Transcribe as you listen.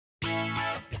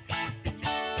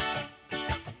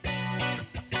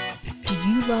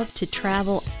you love to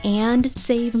travel and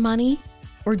save money?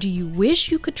 Or do you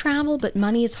wish you could travel but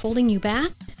money is holding you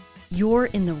back? You're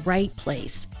in the right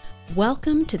place.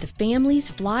 Welcome to the Families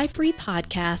Fly Free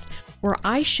podcast, where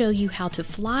I show you how to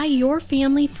fly your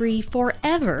family free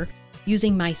forever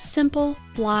using my simple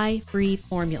fly free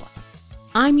formula.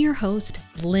 I'm your host,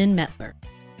 Lynn Mettler.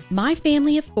 My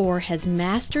family of 4 has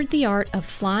mastered the art of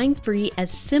flying free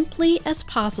as simply as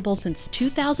possible since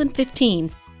 2015,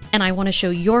 and I want to show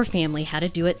your family how to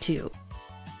do it too.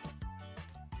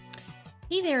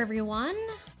 Hey there, everyone.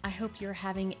 I hope you're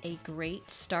having a great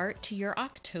start to your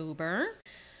October.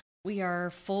 We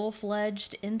are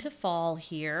full-fledged into fall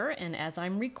here, and as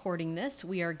I'm recording this,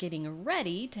 we are getting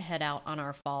ready to head out on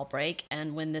our fall break,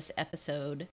 and when this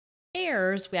episode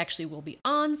airs, we actually will be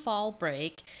on fall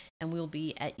break, and we'll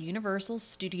be at Universal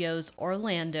Studios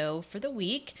Orlando for the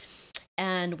week,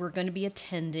 and we're going to be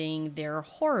attending their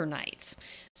horror nights.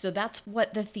 So that's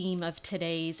what the theme of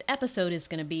today's episode is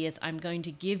going to be, is I'm going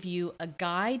to give you a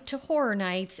guide to horror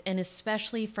nights, and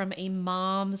especially from a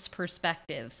mom's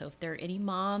perspective. So if there are any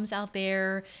moms out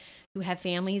there who have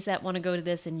families that want to go to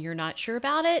this and you're not sure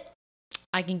about it,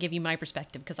 I can give you my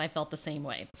perspective because I felt the same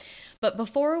way. But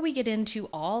before we get into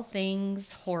all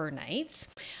things horror nights,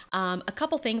 a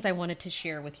couple things I wanted to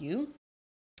share with you.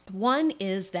 One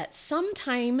is that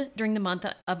sometime during the month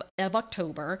of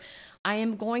October, I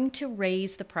am going to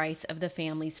raise the price of the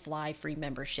Families Fly Free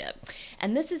membership.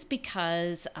 And this is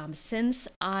because since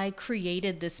I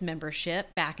created this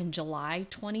membership back in July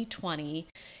 2020,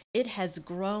 it has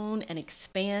grown and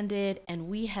expanded, and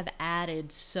we have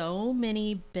added so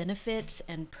many benefits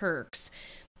and perks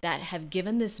that have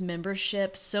given this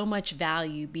membership so much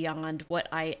value beyond what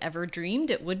I ever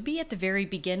dreamed it would be at the very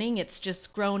beginning. It's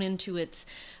just grown into its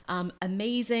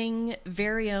amazing,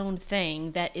 very own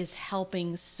thing that is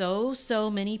helping so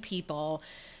many people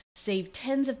save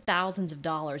tens of thousands of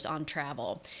dollars on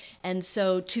travel. And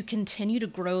so to continue to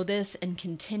grow this and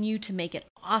continue to make it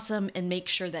awesome and make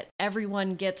sure that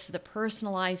everyone gets the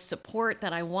personalized support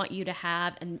that I want you to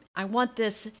have, and I want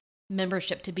this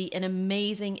membership to be an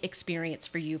amazing experience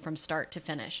for you from start to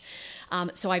finish.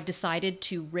 So I've decided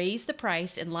to raise the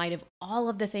price in light of all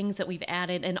of the things that we've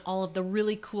added and all of the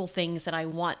really cool things that I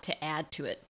want to add to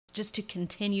it, just to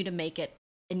continue to make it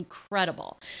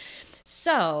incredible.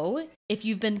 So if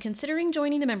you've been considering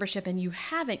joining the membership and you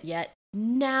haven't yet,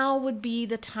 now would be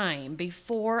the time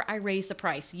before I raise the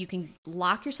price. You can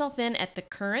lock yourself in at the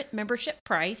current membership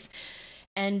price,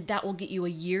 and that will get you a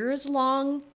year's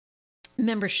long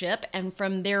membership, and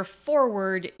from there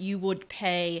forward you would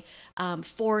pay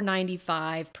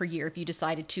 $4.95 per year if you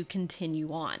decided to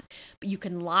continue on. But you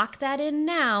can lock that in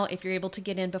now if you're able to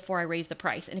get in before I raise the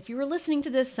price. And if you were listening to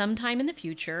this sometime in the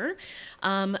future,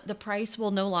 the price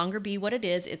will no longer be what it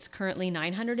is. It's currently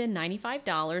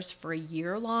 $995 for a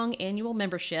year-long annual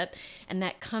membership, and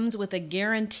that comes with a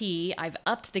guarantee. I've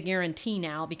upped the guarantee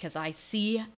now because I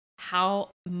see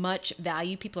how much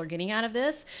value people are getting out of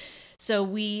this. So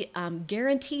we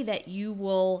guarantee that you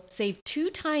will save 2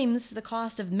 times the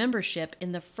cost of membership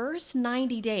in the first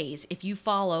 90 days if you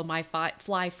follow my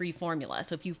fly free formula.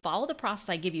 So if you follow the process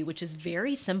I give you, which is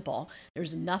very simple,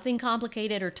 there's nothing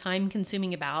complicated or time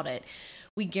consuming about it,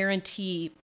 we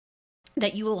guarantee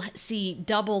that you will see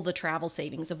double the travel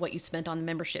savings of what you spent on the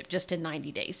membership just in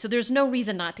 90 days. So there's no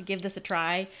reason not to give this a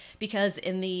try, because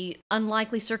in the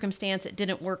unlikely circumstance it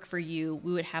didn't work for you,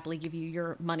 we would happily give you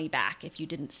your money back if you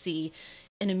didn't see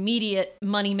an immediate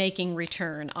money-making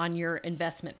return on your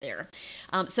investment there.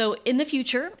 So in the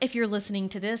future, if you're listening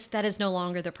to this, that is no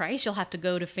longer the price. You'll have to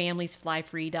go to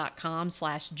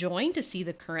familiesflyfree.com/join to see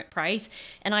the current price.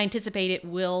 And I anticipate it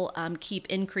will keep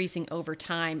increasing over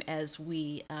time as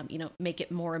we make it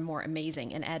more and more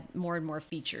amazing and add more and more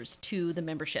features to the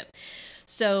membership.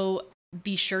 So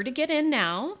be sure to get in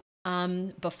now,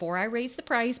 before I raise the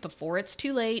price, before it's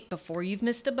too late, before you've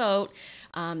missed the boat,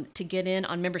 to get in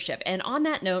on membership. And on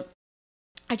that note,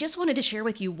 I just wanted to share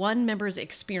with you one member's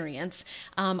experience.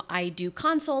 I do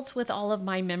consults with all of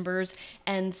my members,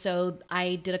 and so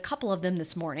I did a couple of them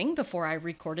this morning before I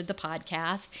recorded the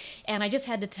podcast, and I just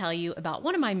had to tell you about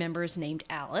one of my members named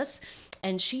Alice,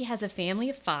 and she has a family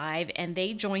of 5, and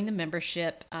they joined the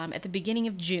membership at the beginning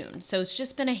of June. So it's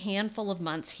just been a handful of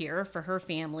months here for her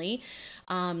family.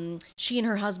 She and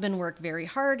her husband work very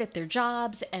hard at their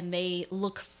jobs, and they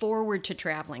look forward to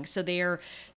traveling. So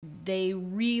they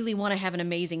really want to have an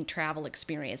amazing travel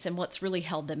experience. And what's really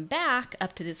held them back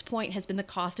up to this point has been the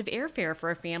cost of airfare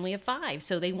for a family of 5.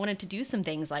 So they wanted to do some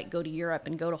things like go to Europe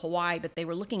and go to Hawaii, but they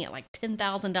were looking at like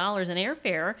 $10,000 in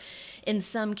airfare in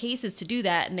some cases to do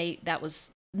that. And that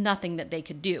was nothing that they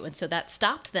could do. And so that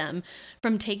stopped them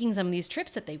from taking some of these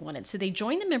trips that they wanted. So they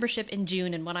joined the membership in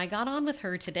June. And when I got on with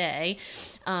her today,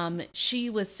 she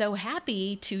was so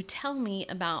happy to tell me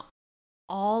about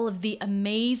all of the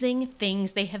amazing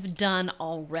things they have done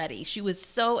already. She was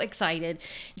so excited.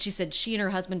 She said she and her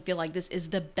husband feel like this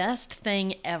is the best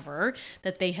thing ever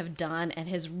that they have done and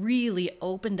has really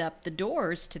opened up the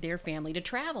doors to their family to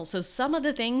travel. So some of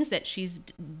the things that she's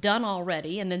done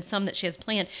already, and then some that she has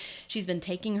planned, she's been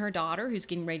taking her daughter, who's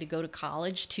getting ready to go to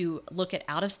college, to look at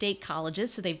out-of-state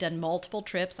colleges. So they've done multiple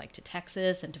trips, like to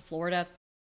Texas and to Florida,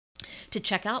 to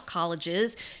check out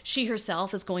colleges. She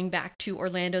herself is going back to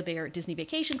Orlando. They are Disney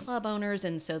Vacation Club owners,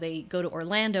 and so they go to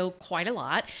Orlando quite a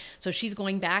lot. So she's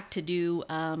going back to do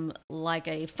like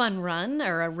a fun run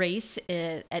or a race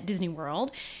at Disney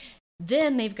World.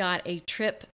 Then they've got a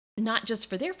trip not just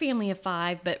for their family of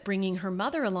 5, but bringing her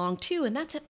mother along too. And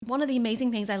that's one of the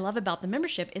amazing things I love about the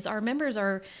membership is our members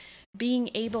are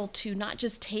being able to not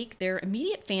just take their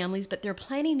immediate families, but they're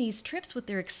planning these trips with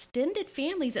their extended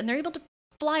families, and they're able to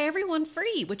fly everyone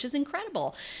free, which is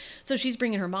incredible. So she's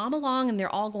bringing her mom along, and they're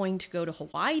all going to go to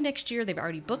Hawaii next year. They've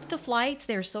already booked the flights.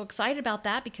 They're so excited about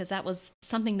that because that was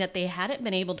something that they hadn't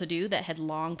been able to do that had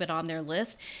long been on their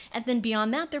list. And then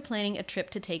beyond that, they're planning a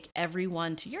trip to take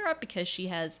everyone to Europe because she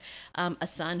has a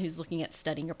son who's looking at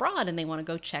studying abroad, and they want to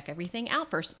go check everything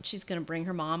out first. She's going to bring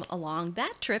her mom along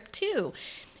that trip too.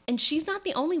 And she's not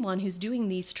the only one who's doing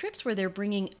these trips where they're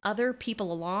bringing other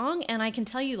people along. And I can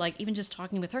tell you, like, even just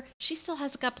talking with her, she still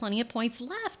has got plenty of points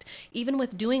left, even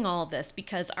with doing all of this,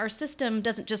 because our system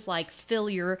doesn't just like fill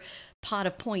your pot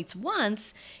of points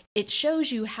once. It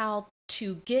shows you how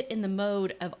to get in the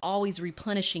mode of always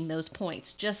replenishing those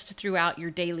points just throughout your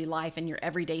daily life and your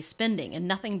everyday spending, and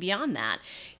nothing beyond that.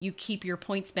 You keep your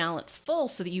points balance full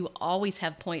so that you always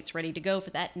have points ready to go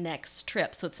for that next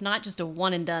trip. So it's not just a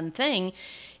one and done thing.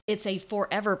 It's a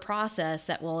forever process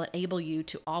that will enable you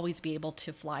to always be able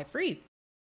to fly free.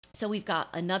 So we've got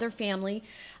another family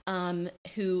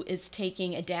who is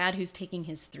taking a dad who's taking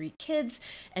his 3 kids,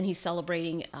 and he's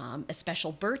celebrating a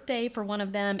special birthday for one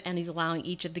of them, and he's allowing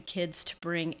each of the kids to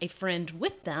bring a friend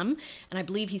with them. And I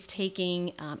believe he's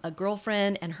taking a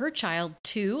girlfriend and her child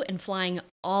too, and flying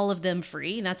all of them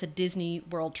free. And that's a Disney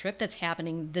World trip that's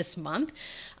happening this month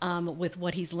with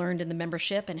what he's learned in the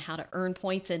membership and how to earn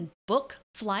points and book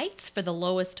flights for the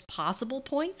lowest possible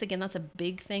points. Again, that's a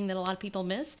big thing that a lot of people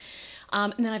miss.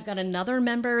 And then I've got another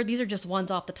member. These are just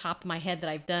ones off the top of my head that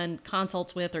I've done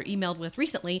consults with or emailed with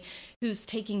recently, who's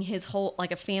taking his whole,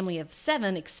 like a family of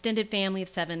 7, extended family of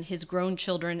 7, his grown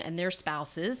children and their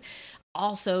spouses,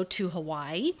 also to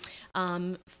Hawaii.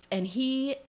 And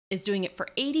he is doing it for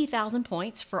 80,000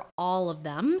 points for all of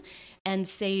them, and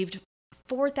saved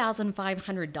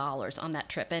 $4,500 on that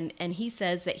trip. And he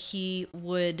says that he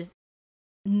would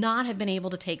not have been able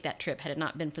to take that trip had it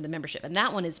not been for the membership. And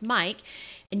that one is Mike.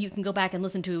 And you can go back and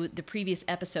listen to the previous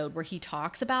episode where he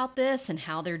talks about this and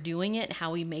how they're doing it and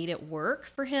how he made it work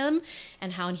for him,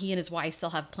 and how he and his wife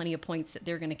still have plenty of points that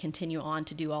they're going to continue on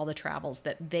to do all the travels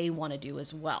that they want to do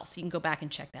as well. So you can go back and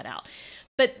check that out.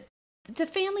 But the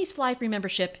Families Fly Free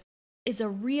membership is a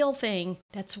real thing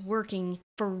that's working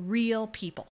for real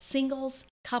people, singles,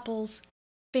 couples,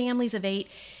 families of 8.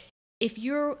 If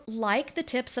you're like the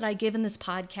tips that I give in this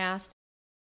podcast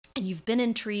and you've been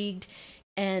intrigued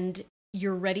and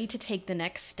you're ready to take the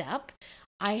next step,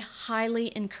 I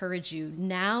highly encourage you.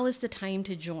 Now is the time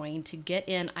to join, to get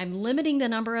in. I'm limiting the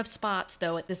number of spots,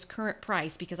 though, at this current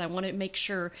price because I want to make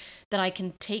sure that I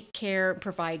can take care and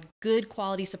provide good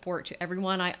quality support to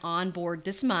everyone I onboard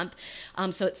this month.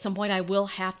 So at some point, I will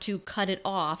have to cut it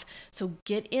off. So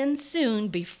get in soon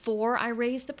before I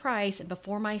raise the price and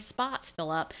before my spots fill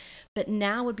up. But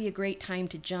now would be a great time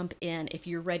to jump in if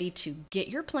you're ready to get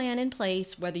your plan in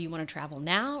place, whether you want to travel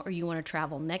now or you want to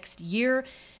travel next year.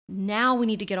 Now we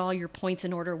need to get all your points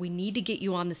in order. We need to get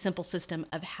you on the simple system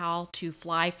of how to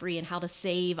fly free and how to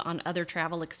save on other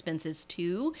travel expenses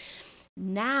too.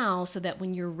 Now, so that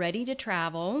when you're ready to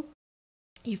travel,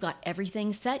 you've got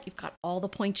everything set. You've got all the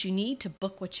points you need to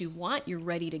book what you want. You're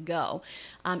ready to go.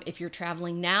 If you're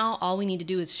traveling now, all we need to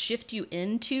do is shift you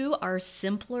into our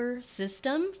simpler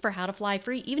system for how to fly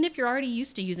free, even if you're already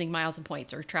used to using miles and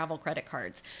points or travel credit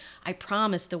cards. I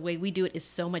promise the way we do it is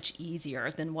so much easier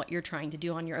than what you're trying to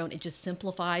do on your own. It just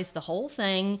simplifies the whole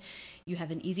thing. You have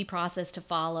an easy process to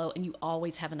follow, and you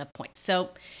always have enough points. So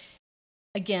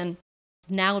again,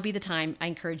 now would be the time. I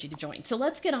encourage you to join. So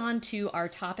let's get on to our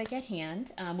topic at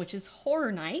hand, which is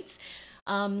Horror Nights.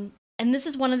 And And this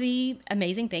is one of the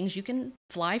amazing things you can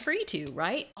fly free to,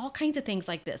 right? All kinds of things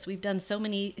like this. We've done so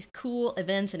many cool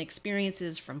events and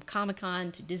experiences, from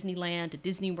Comic-Con to Disneyland to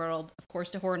Disney World, of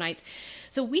course, to Horror Nights.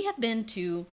 So we have been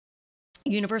to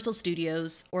Universal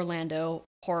Studios Orlando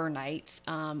Horror Nights,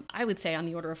 I would say on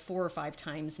the order of 4 or 5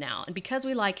 times now. And because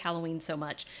we like Halloween so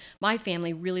much, my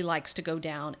family really likes to go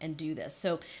down and do this.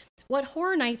 So what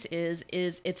Horror Nights is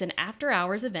it's an after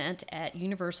hours event at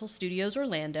Universal Studios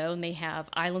Orlando, and they have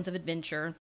Islands of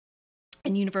Adventure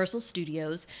and Universal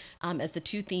Studios as the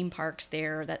 2 theme parks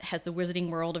there. That has the Wizarding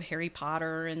World of Harry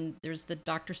Potter, and there's the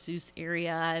Dr. Seuss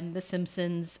area and the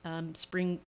Simpsons,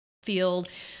 Springfield.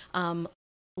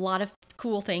 A lot of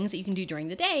cool things that you can do during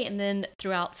the day. And then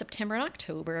throughout September and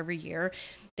October every year,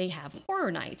 they have Horror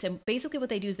Nights. And basically what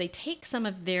they do is they take some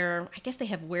of their, I guess they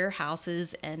have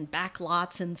warehouses and back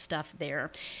lots and stuff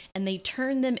there, and they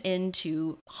turn them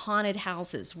into haunted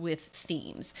houses with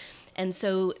themes. And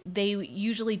so they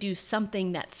usually do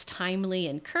something that's timely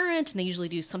and current, and they usually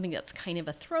do something that's kind of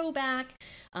a throwback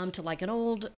to like an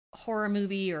old horror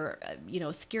movie or,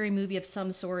 a scary movie of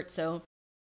some sort. So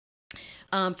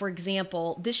for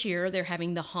example, this year they're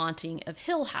having The Haunting of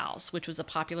Hill House, which was a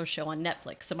popular show on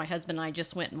Netflix. So my husband and I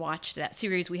just went and watched that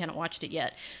series. We hadn't watched it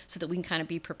yet, so that we can kind of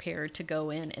be prepared to go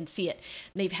in and see it.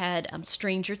 They've had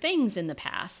Stranger Things in the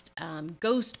past,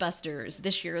 Ghostbusters.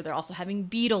 This year they're also having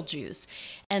Beetlejuice.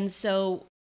 And so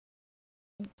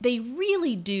they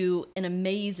really do an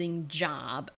amazing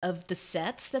job of the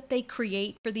sets that they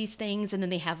create for these things. And then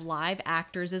they have live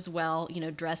actors as well,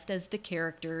 dressed as the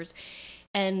characters.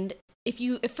 And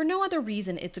if for no other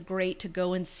reason, it's great to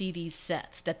go and see these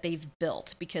sets that they've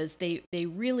built, because they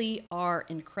really are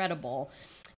incredible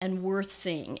and worth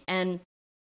seeing. And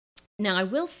now I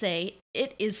will say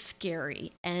it is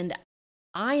scary, and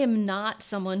I am not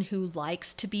someone who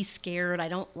likes to be scared. I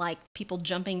don't like people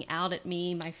jumping out at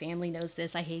me. My family knows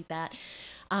this. I hate that.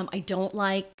 I don't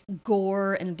like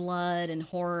gore and blood and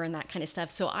horror and that kind of stuff.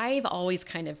 So I've always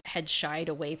kind of had shied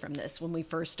away from this when we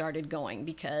first started going,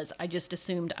 because I just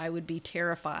assumed I would be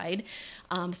terrified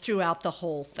throughout the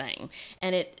whole thing.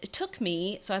 And it took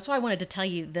me, so that's why I wanted to tell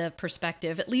you the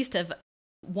perspective, at least of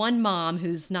one mom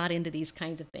who's not into these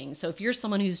kinds of things. So if you're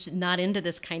someone who's not into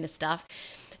this kind of stuff,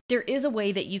 there is a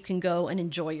way that you can go and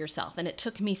enjoy yourself. And it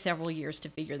took me several years to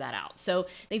figure that out. So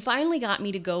they finally got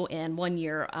me to go in one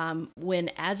year when,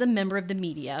 as a member of the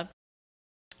media,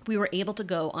 we were able to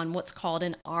go on what's called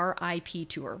an RIP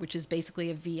tour, which is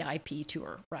basically a VIP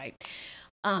tour, right?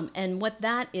 And what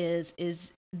that is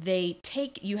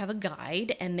you have a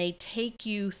guide, and they take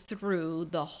you through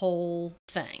the whole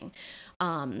thing.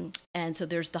 And so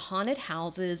there's the haunted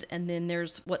houses, and then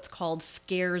there's what's called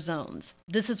scare zones.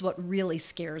 This is what really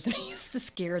scares me, is the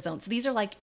scare zones. These are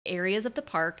like areas of the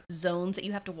park, zones that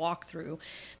you have to walk through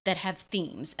that have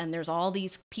themes. And there's all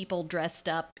these people dressed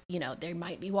up, they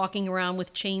might be walking around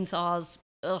with chainsaws,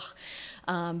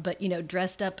 but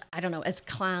dressed up, I don't know, as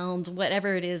clowns,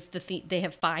 whatever it is. They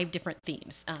have 5 different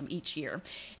themes each year.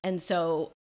 And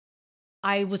so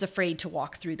I was afraid to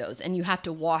walk through those, and you have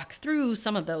to walk through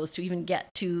some of those to even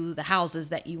get to the houses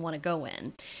that you want to go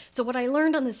in. So what I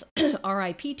learned on this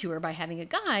RIP tour by having a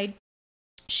guide,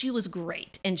 she was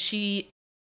great, and she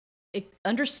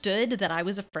understood that I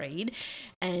was afraid,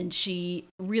 and she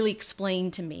really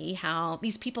explained to me how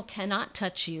these people cannot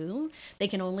touch you. They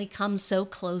can only come so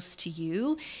close to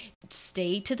you.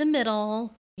 Stay to the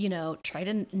middle. Try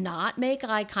to not make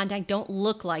eye contact. Don't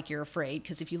look like you're afraid,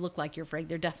 because if you look like you're afraid,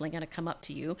 they're definitely going to come up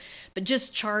to you. But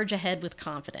just charge ahead with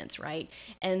confidence, right?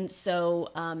 And so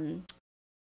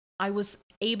I was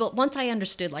able, once I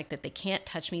understood that they can't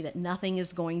touch me, that nothing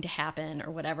is going to happen or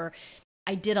whatever,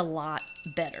 I did a lot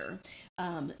better.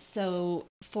 So,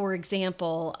 for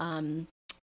example,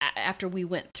 after we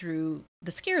went through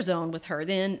the scare zone with her,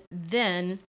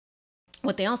 then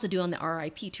what they also do on the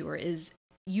RIP tour is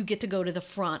you get to go to the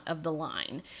front of the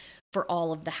line for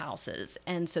all of the houses.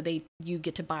 And so you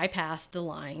get to bypass the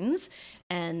lines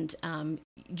and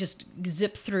just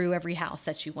zip through every house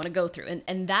that you want to go through.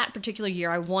 And that particular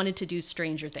year, I wanted to do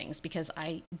Stranger Things, because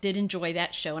I did enjoy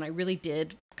that show, and I really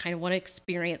did kind of want to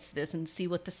experience this and see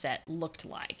what the set looked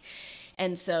like.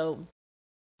 And so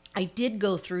I did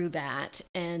go through that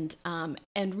and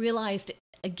realized,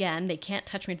 again, they can't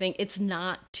touch me or anything. It's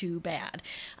not too bad.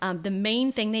 The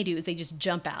main thing they do is they just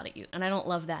jump out at you. And I don't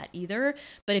love that either.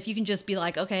 But if you can just be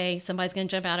like, okay, somebody's going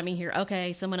to jump out at me here.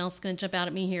 Okay, someone else is going to jump out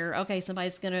at me here. Okay,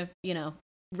 somebody's going to,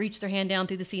 reach their hand down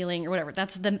through the ceiling or whatever.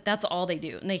 That's all they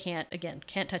do. And they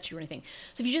can't touch you or anything.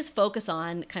 So if you just focus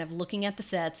on kind of looking at the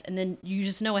sets, and then you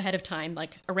just know ahead of time,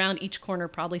 like around each corner,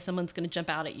 probably someone's going to jump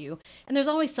out at you. And there's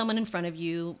always someone in front of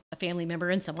you, a family member,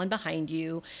 and someone behind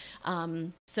you.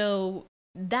 So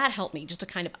that helped me just to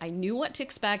kind of, I knew what to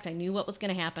expect. I knew what was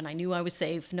going to happen. I knew I was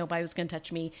safe. Nobody was going to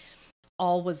touch me.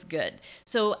 All was good.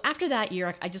 So after that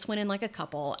year, I just went in like a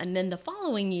couple. And then the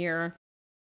following year,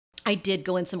 I did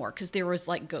go in some more because there was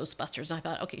like Ghostbusters. And I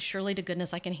thought, okay, surely to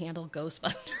goodness I can handle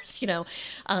Ghostbusters, you know?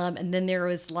 And then there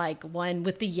was like one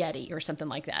with the Yeti or something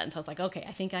like that. And so I was like, okay,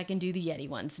 I think I can do the Yeti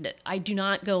ones. I do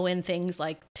not go in things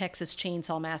like Texas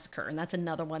Chainsaw Massacre. And that's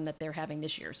another one that they're having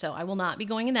this year. So I will not be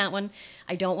going in that one.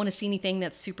 I don't want to see anything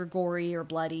that's super gory or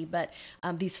bloody, but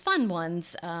these fun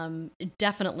ones,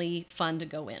 definitely fun to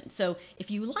go in. So if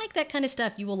you like that kind of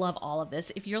stuff, you will love all of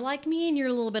this. If you're like me and you're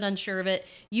a little bit unsure of it,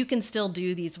 you can still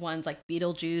do these ones like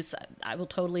Beetlejuice. I will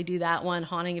totally do that one.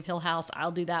 Haunting of Hill House,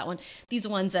 I'll do that one. These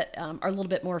ones that are a little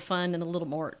bit more fun and a little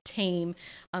more tame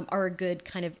are a good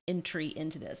kind of entry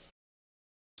into this.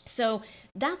 So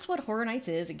that's what Horror Nights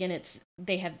is. Again,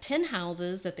 they have 10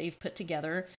 houses that they've put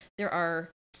together. There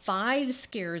are 5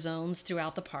 scare zones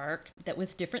throughout the park that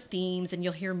with different themes, and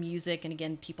you'll hear music and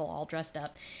again people all dressed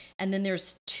up. And then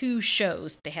there's 2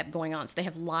 shows they have going on. So they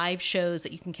have live shows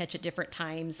that you can catch at different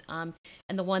times. And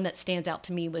the one that stands out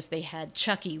to me was they had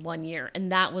Chucky one year,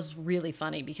 and that was really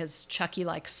funny because Chucky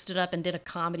like stood up and did a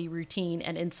comedy routine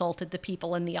and insulted the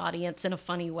people in the audience in a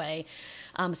funny way.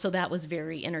 So that was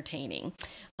very entertaining.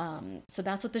 So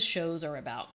that's what the shows are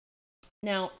about.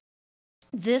 Now,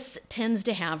 this tends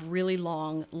to have really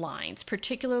long lines,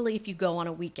 particularly if you go on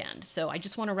a weekend. So I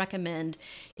just want to recommend,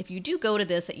 if you do go to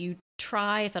this, that you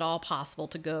try, if at all possible,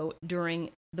 to go during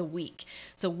the week.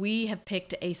 So we have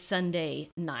picked a Sunday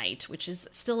night, which is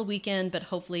still a weekend, but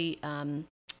hopefully,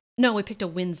 no, we picked a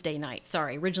Wednesday night.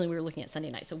 Sorry, originally we were looking at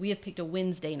Sunday night. So we have picked a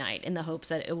Wednesday night in the hopes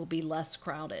that it will be less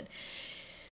crowded.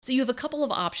 So you have a couple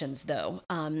of options, though.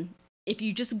 If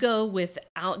you just go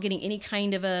without getting any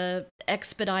kind of a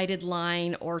expedited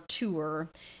line or tour,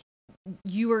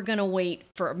 you are going to wait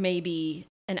for maybe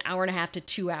an hour and a half to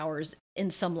 2 hours in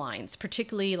some lines,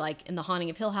 particularly like in the Haunting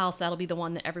of Hill House. That'll be the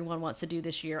one that everyone wants to do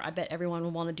this year. I bet everyone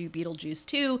will want to do Beetlejuice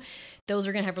too. Those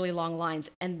are going to have really long lines.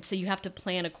 And so you have to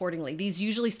plan accordingly. These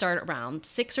usually start around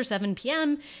 6 or 7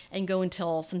 p.m. and go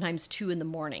until sometimes 2 in the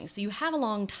morning. So you have a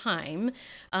long time,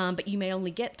 but you may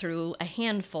only get through a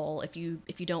handful if you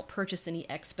don't purchase any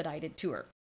expedited tour.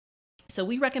 So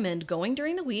we recommend going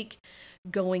during the week,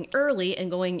 going early,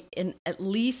 and going in at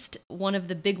least one of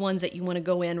the big ones that you want to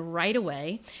go in right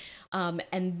away.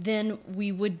 And then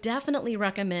we would definitely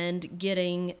recommend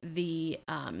getting the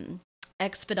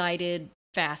expedited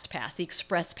fast pass. The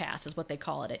express pass is what they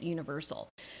call it at Universal.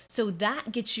 So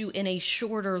that gets you in a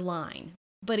shorter line.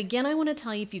 But again, I want to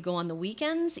tell you, if you go on the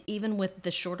weekends, even with the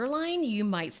shorter line, you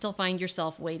might still find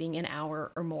yourself waiting an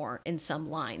hour or more in some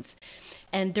lines.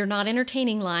 And they're not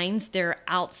entertaining lines. They're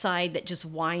outside that just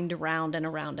wind around and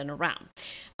around and around.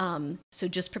 So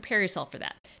just prepare yourself for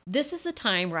that. This is the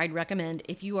time where I'd recommend,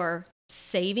 if you are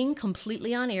saving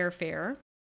completely on airfare,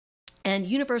 and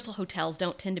Universal hotels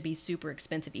don't tend to be super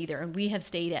expensive either. And we have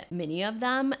stayed at many of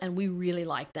them, and we really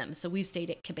like them. So we've stayed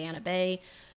at Cabana Bay.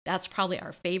 That's probably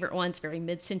our favorite one. It's very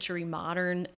mid-century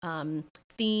modern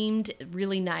themed,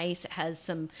 really nice. It has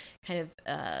some kind of,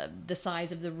 the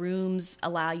size of the rooms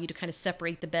allow you to kind of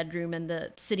separate the bedroom and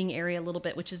the sitting area a little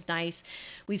bit, which is nice.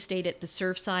 We've stayed at the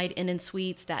Surfside Inn and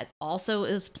Suites. That also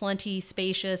is plenty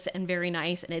spacious and very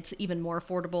nice, and it's even more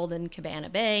affordable than Cabana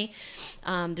Bay.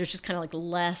 There's just kind of like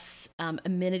less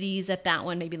amenities at that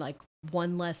one, maybe like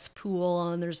one less pool,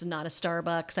 and there's not a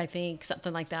Starbucks, I think,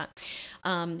 something like that.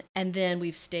 And then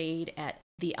we've stayed at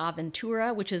the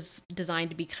Aventura, which is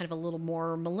designed to be kind of a little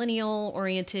more millennial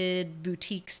oriented,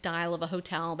 boutique style of a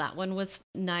hotel. That one was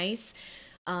nice.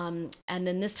 And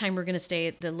then this time we're going to stay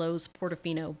at the Loews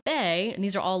Portofino Bay, and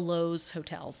these are all Loews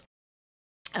hotels.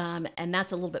 And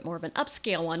that's a little bit more of an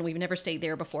upscale one. We've never stayed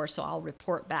there before, so I'll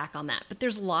report back on that. But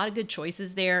there's a lot of good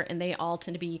choices there, and they all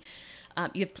tend to be,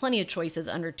 you have plenty of choices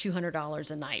under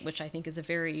 $200 a night, which I think is a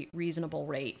very reasonable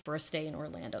rate for a stay in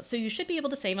Orlando. So you should be able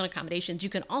to save on accommodations. You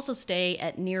can also stay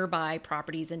at nearby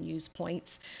properties and use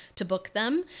points to book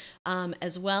them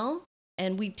as well.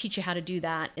 And we teach you how to do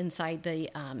that inside the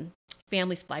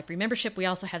Family Fly Free membership. We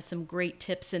also have some great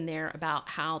tips in there about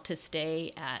how to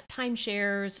stay at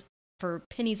timeshares for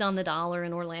pennies on the dollar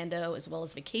in Orlando, as well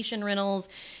as vacation rentals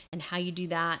and how you do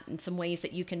that, and some ways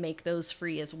that you can make those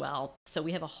free as well. So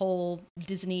we have a whole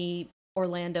Disney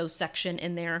Orlando section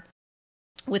in there.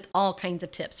 with all kinds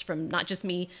of tips from not just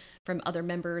me, from other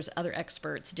members, other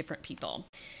experts, different people.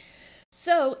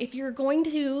 So if you're going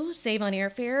to save on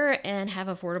airfare and have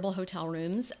affordable hotel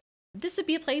rooms, this would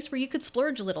be a place where you could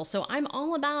splurge a little. So I'm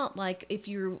all about, like, if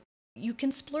you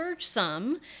can splurge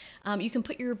some, you can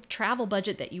put your travel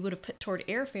budget that you would have put toward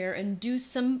airfare and do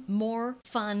some more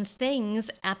fun things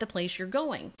at the place you're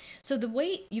going. So the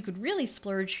way you could really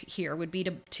splurge here would be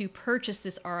to purchase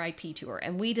this RIP tour.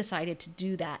 And we decided to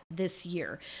do that this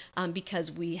year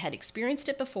because we had experienced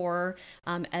it before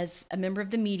as a member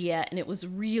of the media, and it was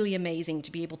really amazing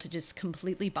to be able to just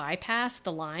completely bypass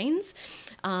the lines.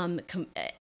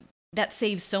 That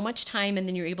saves so much time, and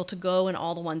then you're able to go in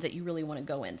all the ones that you really want to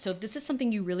go in. So if this is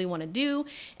something you really want to do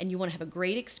and you want to have a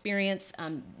great experience,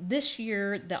 this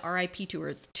year the RIP tour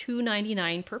is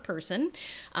 $299 per person.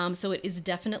 So it is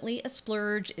definitely a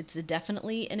splurge. It's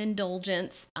definitely an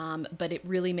indulgence, but it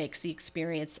really makes the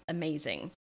experience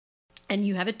amazing. And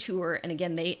you have a tour, and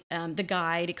again, the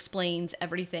guide explains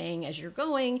everything as you're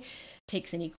going,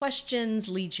 takes any questions,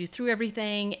 leads you through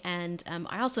everything. And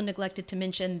I also neglected to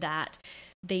mention that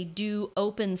they do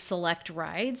open select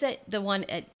rides.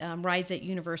 Rides at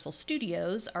Universal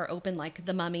Studios are open, like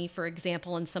the Mummy, for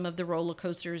example, and some of the roller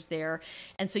coasters there.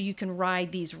 And so you can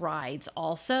ride these rides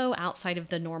also outside of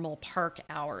the normal park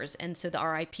hours. And so the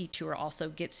RIP tour also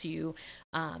gets you,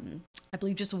 I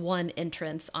believe, just one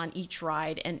entrance on each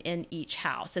ride and in each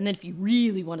house. And then if you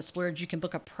really want to splurge, you can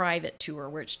book a private tour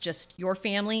where it's just your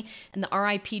family. And the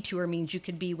RIP tour means you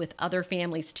could be with other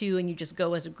families too, and you just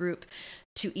go as a group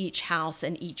to each house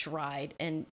and each ride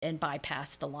and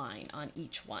bypass the line on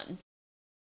each one.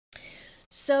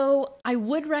 So I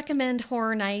would recommend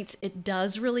Horror Nights. It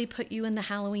does really put you in the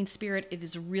Halloween spirit. It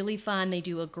is really fun. They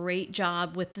do a great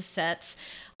job with the sets.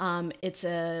 It's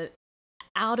a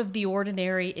out of the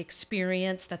ordinary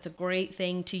experience. That's a great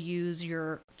thing to use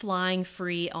your flying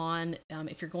free on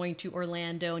if you're going to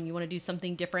Orlando and you want to do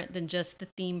something different than just the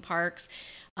theme parks.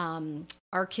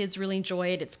 Our kids really enjoy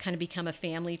it. It's kind of become a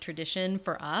family tradition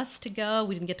for us to go.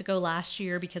 We didn't get to go last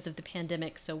year because of the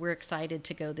pandemic, so we're excited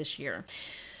to go this year.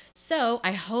 So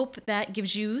I hope that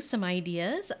gives you some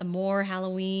ideas, more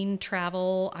Halloween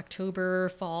travel, October,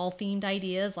 fall themed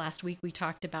ideas. Last week we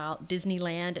talked about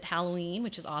Disneyland at Halloween,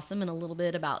 which is awesome, and a little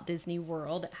bit about Disney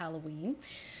World at Halloween.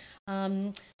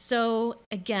 So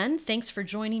again, thanks for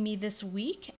joining me this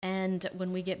week. And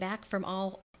when we get back from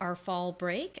our fall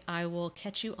break, I will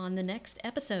catch you on the next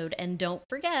episode. And don't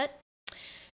forget,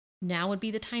 now would be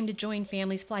the time to join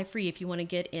Families Fly Free if you want to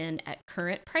get in at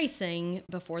current pricing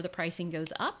before the pricing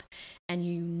goes up. And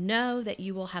you know that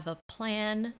you will have a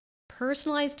plan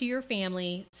personalized to your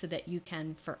family so that you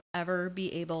can forever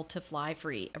be able to fly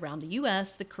free around the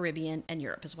US, the Caribbean, and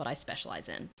Europe is what I specialize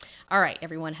in. All right,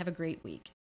 everyone, have a great week.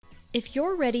 If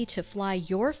you're ready to fly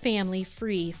your family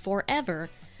free forever,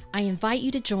 I invite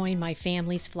you to join my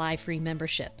Families Fly Free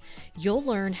membership. You'll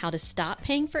learn how to stop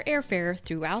paying for airfare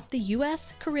throughout the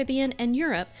US, Caribbean, and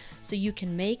Europe so you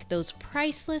can make those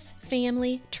priceless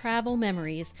family travel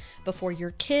memories before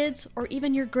your kids or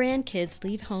even your grandkids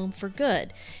leave home for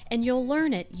good. And you'll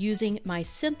learn it using my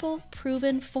simple,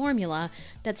 proven formula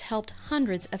that's helped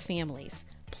hundreds of families.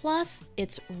 Plus,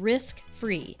 it's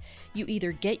risk-free. You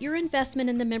either get your investment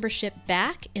in the membership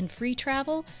back in free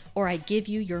travel, or I give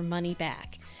you your money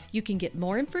back. You can get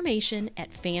more information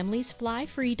at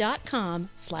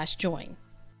familiesflyfree.com/join.